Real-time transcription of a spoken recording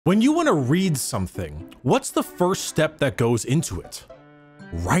When you want to read something, what's the first step that goes into it?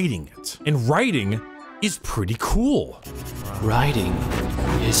 Writing it. And writing is pretty cool. Writing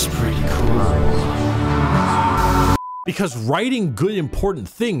is pretty cool. Because writing good important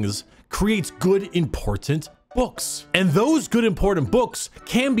things creates good important books. And those good important books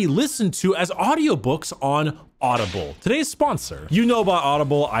can be listened to as audiobooks on Audible. Today's sponsor. You know about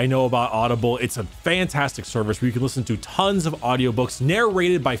Audible, I know about Audible. It's a fantastic service where you can listen to tons of audiobooks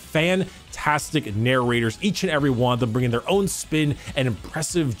narrated by fantastic narrators, each and every one of them bringing their own spin and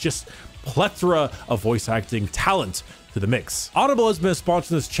impressive, just plethora of voice acting talent to the mix. Audible has been a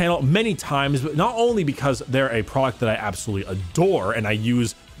sponsor of this channel many times, but not only because they're a product that I absolutely adore and I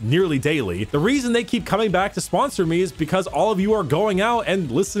use nearly daily. The reason they keep coming back to sponsor me is because all of you are going out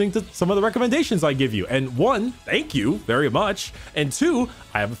and listening to some of the recommendations I give you. And one, thank you very much. And two,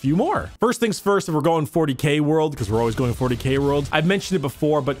 I have a few more. First things first, if we're going 40K world, because we're always going 40K world, I've mentioned it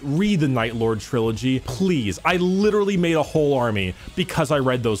before, but read the Night Lord trilogy, please. I literally made a whole army because I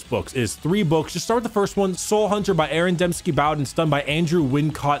read those books. It is 3 books. Just start with the first one, Soul Hunter by Aaron Dembski Bowden, done by Andrew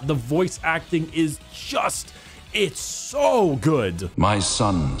Wincott. The voice acting is just, it's so good. My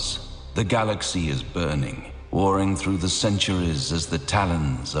sons, the galaxy is burning, warring through the centuries as the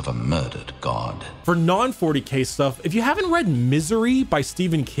talons of a murdered god. For non-40K stuff, if you haven't read Misery by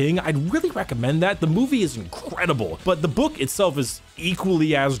Stephen King, I'd really recommend that. The movie is incredible, but the book itself is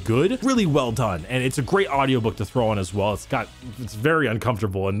equally as good. Really well done, and it's a great audiobook to throw on as well. It's very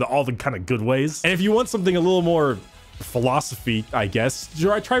uncomfortable in all the kind of good ways. And if you want something a little more philosophy, I guess,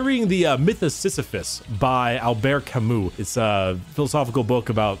 try reading the Myth of Sisyphus by Albert Camus. It's a philosophical book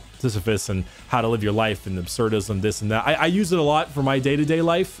about Sisyphus and how to live your life and absurdism, this and that. I use it a lot for my day-to-day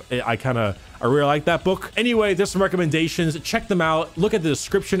life. I really like that book. Anyway, there's some recommendations. Check them out. Look at the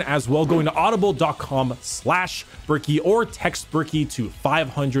description as well. Going to audible.com/Bricky or text Bricky to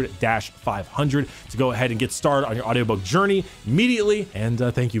 500-500 to go ahead and get started on your audiobook journey immediately. And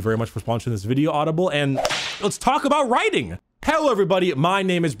thank you very much for sponsoring this video, Audible. And let's talk about writing. Hello everybody, my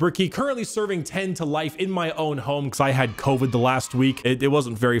name is Bricky, currently serving 10 to life in my own home because I had COVID the last week. It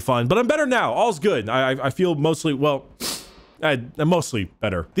wasn't very fun, but I'm better now. All's good. I feel mostly, well, I'm mostly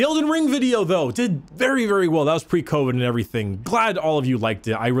better. The Elden Ring video though did very, very well. That was pre-COVID and everything. Glad all of you liked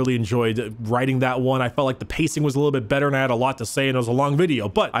it. I really enjoyed writing that one. I felt like the pacing was a little bit better and I had a lot to say and it was a long video,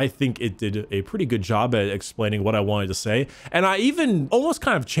 but I think it did a pretty good job at explaining what I wanted to say. And I even almost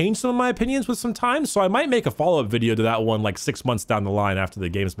kind of changed some of my opinions with some time. So I might make a follow-up video to that one like 6 months down the line after the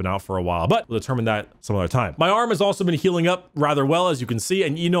game's been out for a while, but we'll determine that some other time. My arm has also been healing up rather well, as you can see.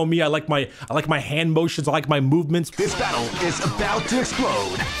 And you know me, I like my hand motions. I like my movements. This battle is about to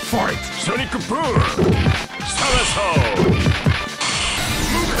explode. Fight! Sonic Kapoor! Salaso!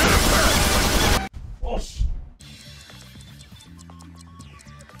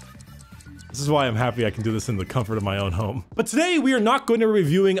 This is why I'm happy I can do this in the comfort of my own home. But today we are not going to be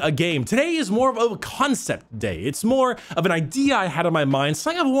reviewing a game. Today is more of a concept day. It's more of an idea I had in my mind,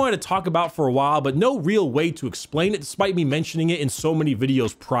 something I've wanted to talk about for a while, but no real way to explain it despite me mentioning it in so many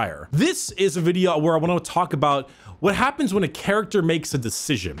videos prior. This is a video where I want to talk about what happens when a character makes a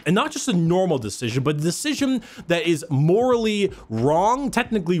decision, and not just a normal decision, but a decision that is morally wrong,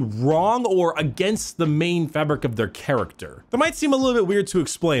 technically wrong, or against the main fabric of their character. That might seem a little bit weird to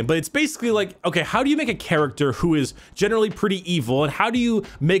explain, but it's basically like, okay, how do you make a character who is generally pretty evil, and how do you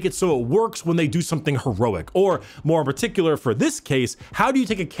make it so it works when they do something heroic? Or more in particular, for this case, how do you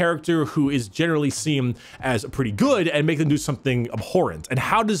take a character who is generally seen as pretty good and make them do something abhorrent? And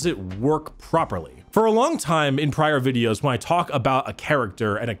how does it work properly? For a long time in prior videos, when I talk about a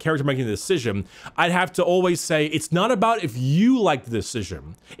character and a character making a decision, I'd have to always say, it's not about if you like the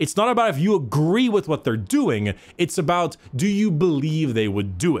decision. It's not about if you agree with what they're doing. It's about, do you believe they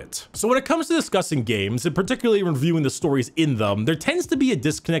would do it? So when it comes to discussing games, and particularly reviewing the stories in them, there tends to be a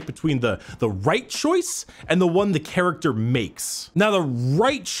disconnect between the right choice and the one the character makes. Now, the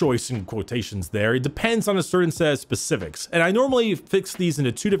right choice, in quotations there, it depends on a certain set of specifics. And I normally fix these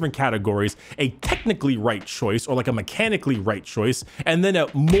into 2 different categories: a technically right choice, or like a mechanically right choice, and then a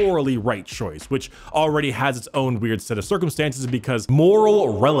morally right choice, which already has its own weird set of circumstances because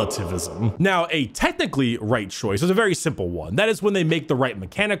moral relativism. Now, a technically right choice is a very simple one. That is when they make the right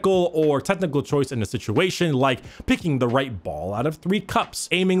mechanical or technical choice in a situation, like picking the right ball out of 3 cups,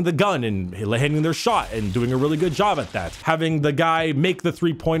 aiming the gun and hitting their shot and doing a really good job at that, having the guy make the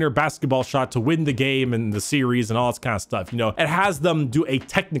 3-pointer basketball shot to win the game and the series and all this kind of stuff. You know, it has them do a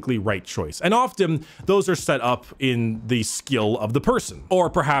technically right choice. And often often those are set up in the skill of the person, or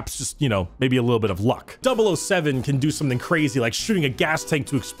perhaps just, you know, maybe a little bit of luck. 007 can do something crazy like shooting a gas tank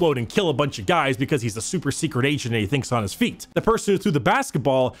to explode and kill a bunch of guys because he's a super secret agent and he thinks on his feet. The person who threw the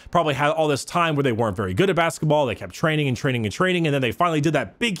basketball probably had all this time where they weren't very good at basketball. They kept training and training and training, and then they finally did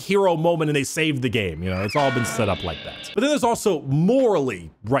that big hero moment and they saved the game. You know, it's all been set up like that. But then there's also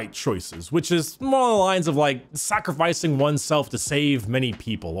morally right choices, which is more on the lines of like sacrificing oneself to save many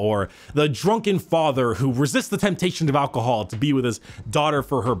people, or the drunken father who resists the temptation of alcohol to be with his daughter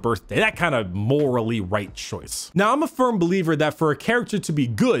for her birthday. That kind of morally right choice. Now, I'm a firm believer that for a character to be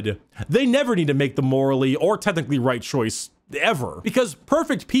good, they never need to make the morally or technically right choice ever, because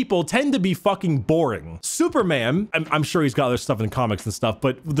perfect people tend to be fucking boring. Superman, I'm sure he's got other stuff in comics and stuff,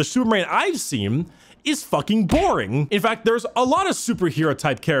 but the Superman I've seen is fucking boring. In fact, there's a lot of superhero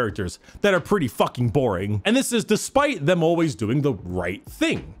type characters that are pretty fucking boring. And this is despite them always doing the right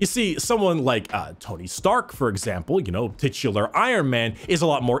thing. You see, someone like Tony Stark, for example, you know, titular Iron Man, is a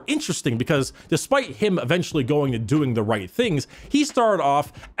lot more interesting because despite him eventually going and doing the right things, he started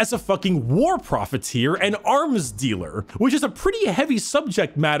off as a fucking war profiteer and arms dealer, which is a pretty heavy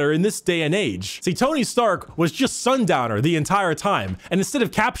subject matter in this day and age. See, Tony Stark was just Sundowner the entire time, and instead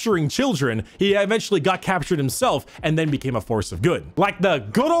of capturing children, he eventually got captured himself and then became a force of good. Like the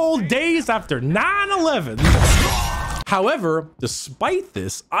good old days after 9/11. However, despite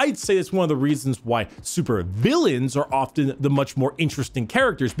this, I'd say it's one of the reasons why super villains are often the much more interesting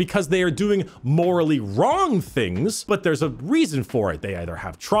characters, because they are doing morally wrong things, but there's a reason for it. They either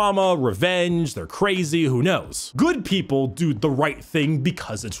have trauma, revenge, they're crazy, who knows. Good people do the right thing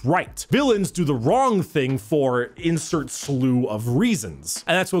because it's right. Villains do the wrong thing for insert slew of reasons.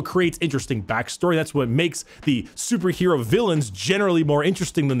 And that's what creates interesting backstory. That's what makes the superhero villains generally more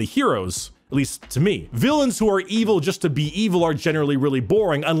interesting than the heroes. At least to me. Villains who are evil just to be evil are generally really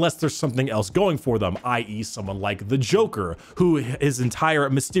boring unless there's something else going for them, i.e. someone like the Joker, who his entire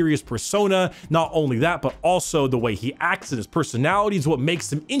mysterious persona, not only that, but also the way he acts and his personality is what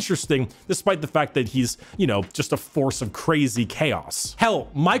makes him interesting, despite the fact that he's, you know, just a force of crazy chaos. Hell,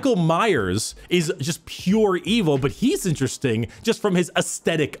 Michael Myers is just pure evil, but he's interesting just from his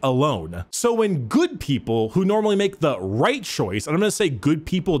aesthetic alone. So when good people who normally make the right choice, and I'm gonna say good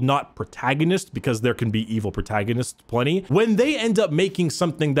people, not protagonists, because there can be evil protagonists plenty, when they end up making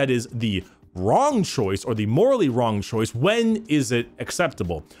something that is the wrong choice or the morally wrong choice, when is it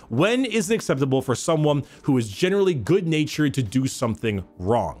acceptable? When is it acceptable for someone who is generally good-natured to do something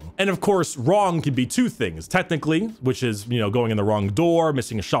wrong? And of course, wrong can be two things. Technically, which is, you know, going in the wrong door,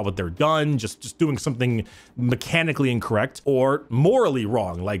 missing a shot with their gun, just doing something mechanically incorrect, or morally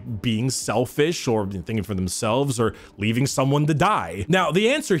wrong, like being selfish or thinking for themselves or leaving someone to die. Now, the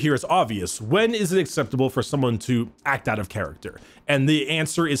answer here is obvious. When is it acceptable for someone to act out of character? And the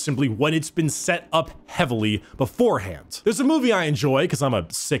answer is simply when it's been set up heavily beforehand. There's a movie I enjoy because I'm a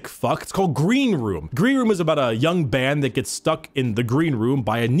sick fuck. It's called Green Room. Green Room is about a young band that gets stuck in the green room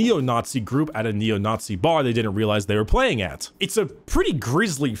by a neo-Nazi group at a neo-Nazi bar they didn't realize they were playing at. It's a pretty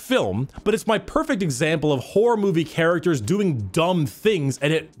grisly film, but it's my perfect example of horror movie characters doing dumb things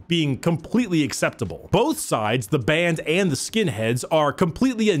and it being completely acceptable. Both sides, the band and the skinheads, are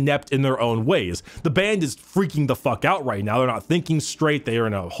completely inept in their own ways. The band is freaking the fuck out right now. They're not thinking straight. They are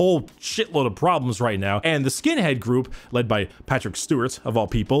in a whole shitload of problems right now. And the skinhead group, led by Patrick Stewart of all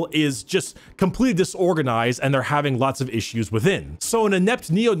people, is just completely disorganized and they're having lots of issues within. So an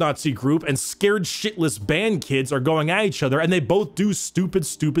inept neo-Nazi group and scared shitless band kids are going at each other and they both do stupid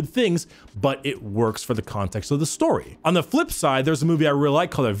things, but it works for the context of the story. On the flip side, there's a movie I really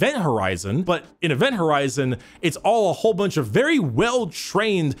like called Event Horizon, but in Event Horizon, it's all a whole bunch of very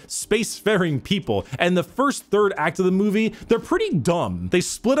well-trained spacefaring people. And the first third act of the movie, they're pretty dumb. They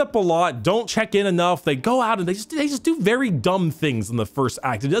split up a lot, don't check in enough. They go out and they just do very dumb things in the first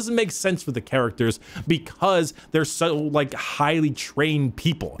act. It doesn't make sense for the characters because they're so like highly trained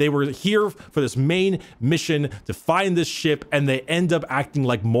people. They were here for this main mission to find this ship and they end up acting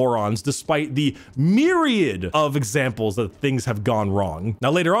like morons despite the myriad of examples that things have gone wrong.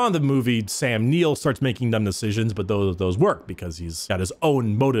 Now later on in the movie, Sam Neill starts making dumb decisions, but those work because he's got his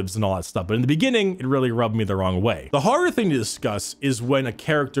own motives and all that stuff. But in the beginning, it really rubbed me the wrong way. The harder thing to discuss is when a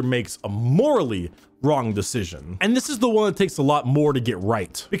character makes a morally wrong decision. And this is the one that takes a lot more to get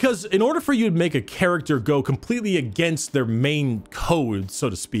right. Because in order for you to make a character go completely against their main code, so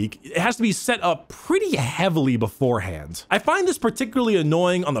to speak, it has to be set up pretty heavily beforehand. I find this particularly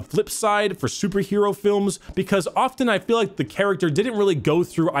annoying on the flip side for superhero films because often I feel like the character didn't really go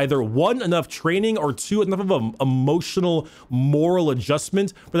through either one, enough training, or two, enough of an emotional, moral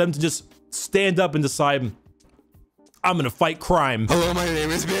adjustment for them to just stand up and decide, I'm gonna fight crime. Hello, my name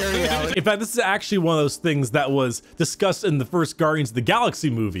is Barry Allen. In fact, this is actually one of those things that was discussed in the first Guardians of the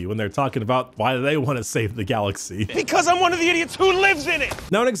Galaxy movie when they're talking about why they want to save the galaxy. Because I'm one of the idiots who lives in it.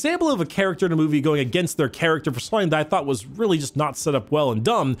 Now, an example of a character in a movie going against their character for something that I thought was really just not set up well and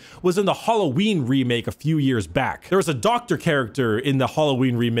dumb was in the Halloween remake a few years back. There was a doctor character in the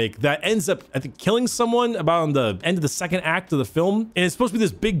Halloween remake that ends up, I think, killing someone about on the end of the second act of the film. And it's supposed to be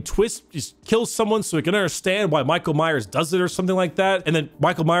this big twist. He just kills someone so he can understand why Michael Myers does it or something like that. And then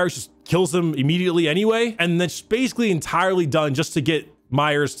Michael Myers just kills him immediately anyway. And then it's basically entirely done just to get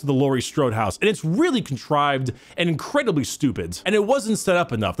Myers to the Laurie Strode house. And it's really contrived and incredibly stupid. And it wasn't set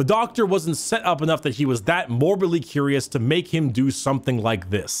up enough. The doctor wasn't set up enough that he was that morbidly curious to make him do something like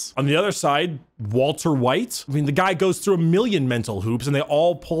this. On the other side, Walter White, I mean, the guy goes through a million mental hoops and they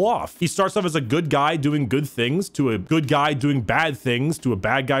all pull off. He starts off as a good guy doing good things, to a good guy doing bad things, to a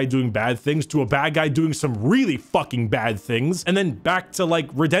bad guy doing bad things, to a bad guy doing some really fucking bad things, and then back to like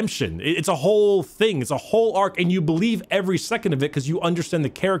redemption. It's a whole thing. It's a whole arc, and you believe every second of it because you understand the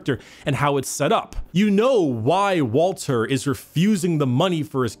character and how it's set up. You know why Walter is refusing the money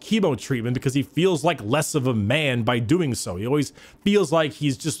for his chemo treatment because he feels like less of a man by doing so. He always feels like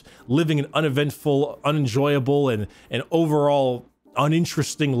he's just living an uneventful, unenjoyable, and overall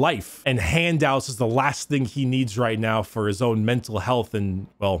uninteresting life, and handouts is the last thing he needs right now for his own mental health and,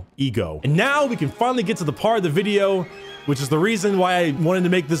 well, ego. And now we can finally get to the part of the video which is the reason why I wanted to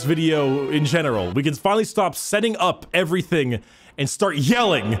make this video in general. We can finally stop setting up everything and start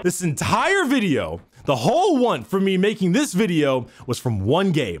yelling. This entire video, the whole want for me making this video was from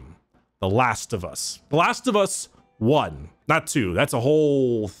one game, The Last of Us. The Last of Us 1, not 2. That's a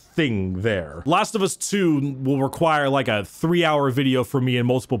whole thing there. Last of Us 2 will require like a 3-hour video for me and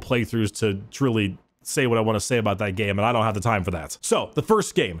multiple playthroughs to truly say what I want to say about that game, and I don't have the time for that. So, the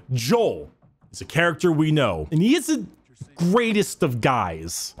first game, Joel is a character we know, and he is the greatest of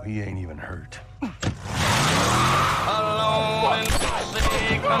guys. He ain't even hurt. How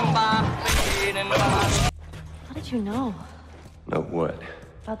did you know Know what?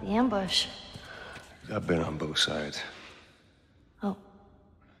 about the ambush? I've been on both sides. Oh.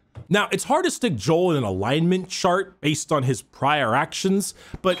 Now, it's hard to stick Joel in an alignment chart based on his prior actions,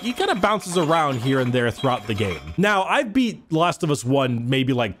 but he kind of bounces around here and there throughout the game. Now, I've beat The Last of Us 1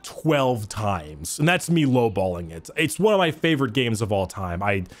 maybe like 12 times, and that's me lowballing it. It's one of my favorite games of all time.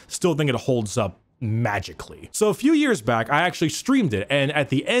 I still think it holds up magically. So a few years back, I actually streamed it, and at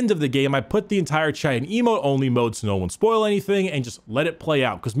the end of the game, I put the entire chat in emote only mode so no one spoil anything and just let it play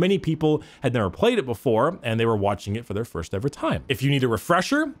out, because many people had never played it before and they were watching it for their first ever time. If you need a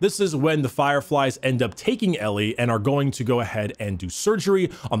refresher, this is when the Fireflies end up taking Ellie and are going to go ahead and do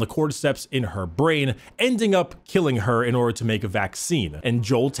surgery on the cordyceps in her brain, ending up killing her in order to make a vaccine. And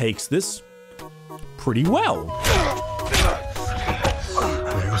Joel takes this pretty well.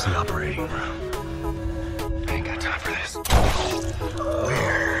 Where's the operating room? I ain't got time for this.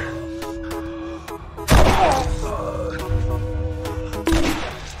 Where?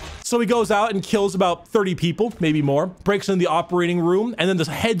 So he goes out and kills about 30 people, maybe more, breaks into the operating room, and then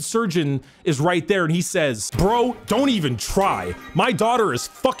the head surgeon is right there and he says, "Bro, don't even try. My daughter is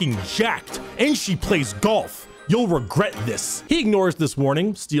fucking jacked and she plays golf. You'll regret this." He ignores this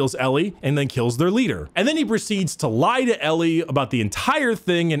warning, steals Ellie, and then kills their leader. And then he proceeds to lie to Ellie about the entire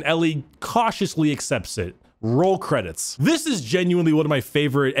thing, and Ellie cautiously accepts it. Roll credits. This is genuinely one of my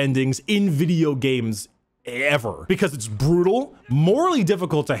favorite endings in video games ever, because it's brutal, morally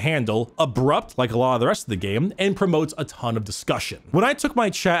difficult to handle, abrupt like a lot of the rest of the game, and promotes a ton of discussion. When I took my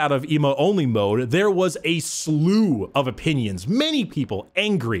chat out of emo only mode, there was a slew of opinions, many people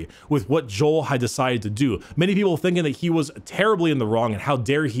angry with what Joel had decided to do, many people thinking that he was terribly in the wrong and how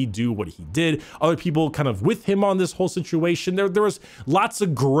dare he do what he did, other people kind of with him on this whole situation. There was lots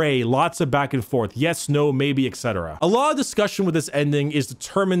of gray, lots of back and forth, yes, no, maybe, etc. A lot of discussion with this ending is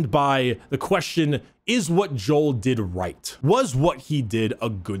determined by the question, is what Joel did right? Was what he did a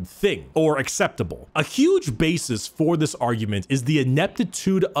good thing or acceptable? A huge basis for this argument is the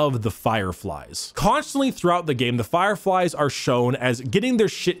ineptitude of the Fireflies. Constantly throughout the game, the Fireflies are shown as getting their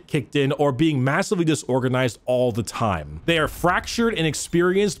shit kicked in or being massively disorganized all the time. They are fractured,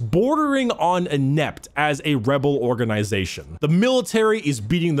 inexperienced, bordering on inept as a rebel organization. The military is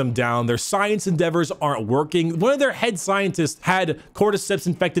beating them down. Their science endeavors aren't working. One of their head scientists had cordyceps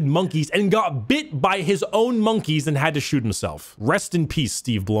infected monkeys and got bit by his own monkeys and had to shoot himself. Rest in peace,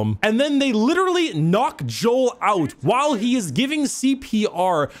 Steve Blum. And then they literally knock Joel out while he is giving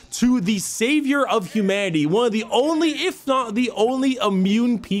CPR to the savior of humanity, one of the only, if not the only,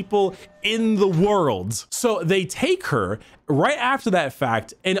 immune people in the world. So they take her right after that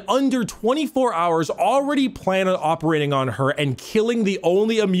fact, and under 24 hours already plan on operating on her and killing the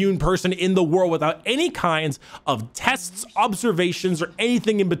only immune person in the world without any kinds of tests, observations, or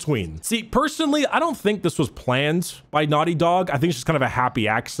anything in between. See, personally, I don't think this was planned by Naughty Dog. I think it's just kind of a happy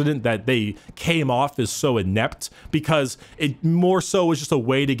accident that they came off as so inept, because it more so was just a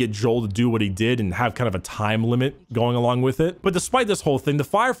way to get Joel to do what he did and have kind of a time limit going along with it. But despite this whole thing, the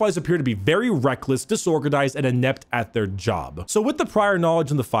Fireflies appear to be very reckless, disorganized, and inept at their job. So with the prior knowledge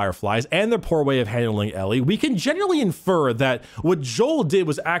of the Fireflies and their poor way of handling Ellie, we can generally infer that what Joel did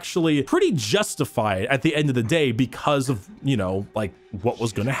was actually pretty justified at the end of the day because of, you know, like what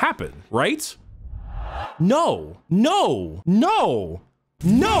was going to happen, right? No, no, no.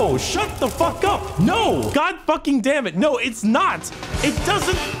 No, shut the fuck up. No, God fucking damn it. No, it's not. It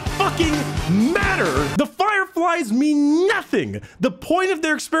doesn't fucking matter. The Fireflies mean nothing. The point of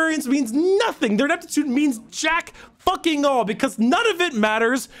their experience means nothing. Their ineptitude means jack fucking all, because none of it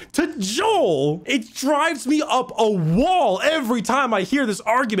matters to Joel. It drives me up a wall every time I hear this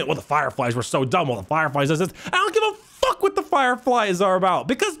argument. Well, the Fireflies were so dumb. Well, the Fireflies does this. I don't give a fuck what the Fireflies are about,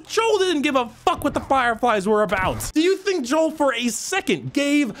 because Joel didn't give a fuck what the Fireflies were about. Do you think Joel for a second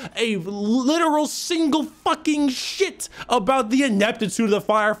gave a literal single fucking shit about the ineptitude of the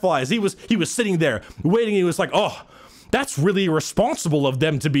Fireflies? He was sitting there waiting. He was like, oh, that's really irresponsible of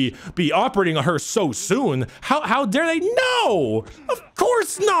them to be operating on her so soon. How dare they? No, of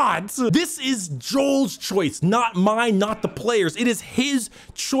course not. This is Joel's choice, not mine, not the players. It is his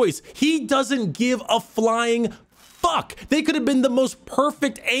choice. He doesn't give a flying fuck. They could have been the most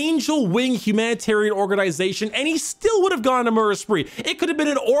perfect angel wing humanitarian organization, and he still would have gone on a murder spree. It could have been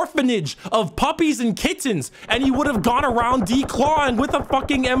an orphanage of puppies and kittens, and he would have gone around declawing with a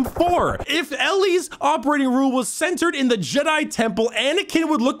fucking M4. If Ellie's operating rule was centered in the Jedi Temple, Anakin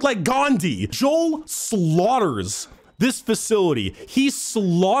would look like Gandhi. Joel slaughters this facility. He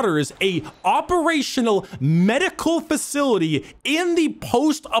slaughters a operational medical facility in the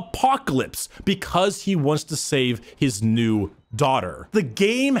post-apocalypse because he wants to save his new daughter. The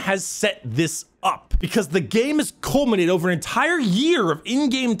game has set this up because the game has culminated over an entire year of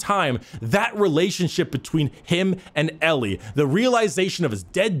in-game time, that relationship between him and Ellie, the realization of his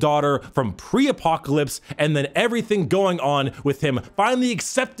dead daughter from pre-apocalypse, and then everything going on with him finally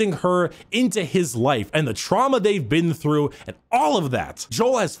accepting her into his life and the trauma they've been through and all of that.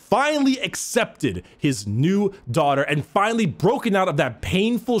 Joel has finally accepted his new daughter and finally broken out of that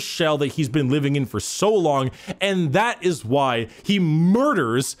painful shell that he's been living in for so long, and that is why he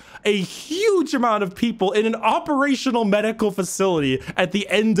murders a huge amount of people in an operational medical facility at the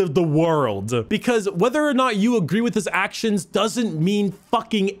end of the world. Because whether or not you agree with his actions doesn't mean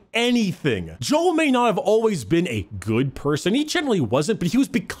fucking anything. Joel may not have always been a good person. He generally wasn't, but he was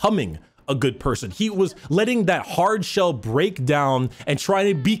becoming a good person. He was letting that hard shell break down and trying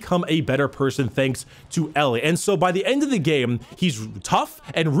to become a better person thanks to Ellie. And so by the end of the game, he's tough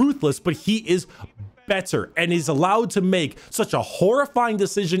and ruthless, but he is better and is allowed to make such a horrifying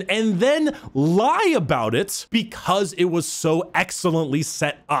decision and then lie about it because it was so excellently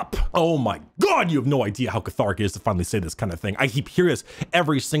set up. Oh my God, you have no idea how cathartic it is to finally say this kind of thing. I keep hearing this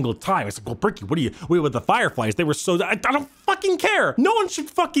every single time. It's like, well, Bricky, what are you with the Fireflies? They were so, I don't fucking care. No one should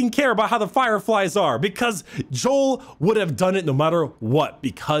fucking care about how the Fireflies are, because Joel would have done it no matter what,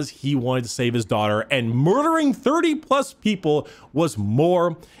 because he wanted to save his daughter, and murdering 30+ people was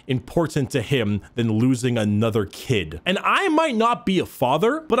more important to him than losing another kid. And I might not be a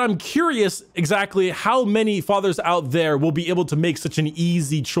father, but I'm curious exactly how many fathers out there will be able to make such an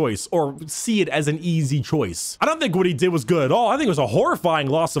easy choice or see it as an easy choice. I don't think what he did was good at all. I think it was a horrifying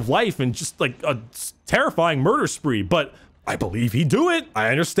loss of life and just like a terrifying murder spree, but I believe he'd do it. I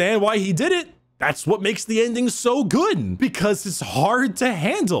understand why he did it. That's what makes the ending so good, because it's hard to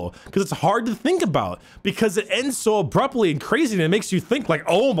handle, because it's hard to think about, because it ends so abruptly and crazy, and it makes you think like,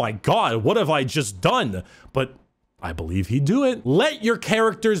 oh my God, what have I just done? But I believe he'd do it. Let your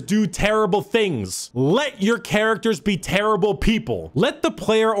characters do terrible things. Let your characters be terrible people. Let the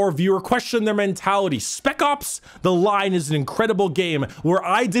player or viewer question their mentality. Spec Ops: The Line is an incredible game where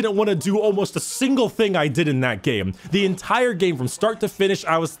I didn't want to do almost a single thing I did in that game. The entire game from start to finish,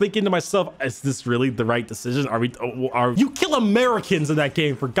 I was thinking to myself, is this really the right decision? You kill Americans in that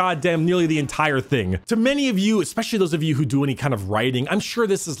game for goddamn nearly the entire thing. To many of you, especially those of you who do any kind of writing, I'm sure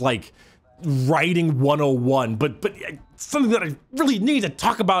this is like writing 101, but something that I really need to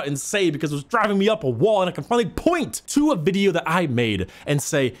talk about and say because it was driving me up a wall, and I can finally point to a video that I made and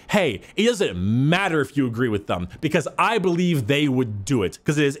say, hey, it doesn't matter if you agree with them because I believe they would do it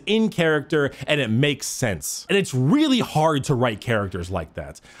because it is in character and it makes sense. And it's really hard to write characters like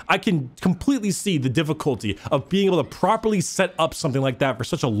that. I can completely see the difficulty of being able to properly set up something like that for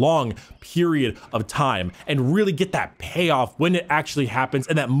such a long period of time and really get that payoff when it actually happens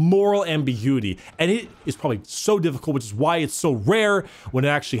and that moral ambiguity. And it is probably so difficult, which is why it's so rare when it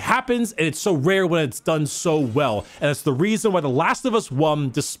actually happens, and it's so rare when it's done so well. And that's the reason why The Last of Us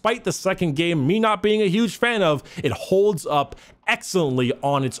 1, despite the second game me not being a huge fan of, it holds up excellently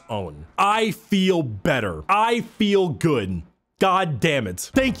on its own. I feel better. I feel good. God damn it.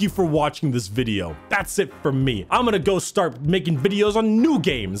 Thank you for watching this video. That's it for me. I'm gonna go start making videos on new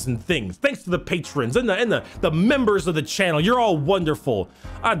games and things. Thanks to the patrons and the members of the channel. You're all wonderful.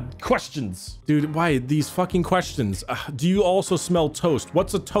 Questions. Dude, why these fucking questions? Do you also smell toast?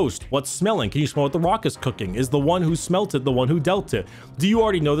 What's a toast? What's smelling? Can you smell what the rock is cooking? Is the one who smelt it the one who dealt it? Do you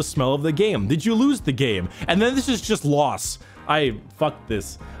already know the smell of the game? Did you lose the game? And then this is just loss. Fuck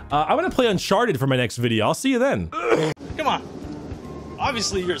this. I'm gonna play Uncharted for my next video. I'll see you then. Come on.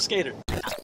 Obviously, you're a skater.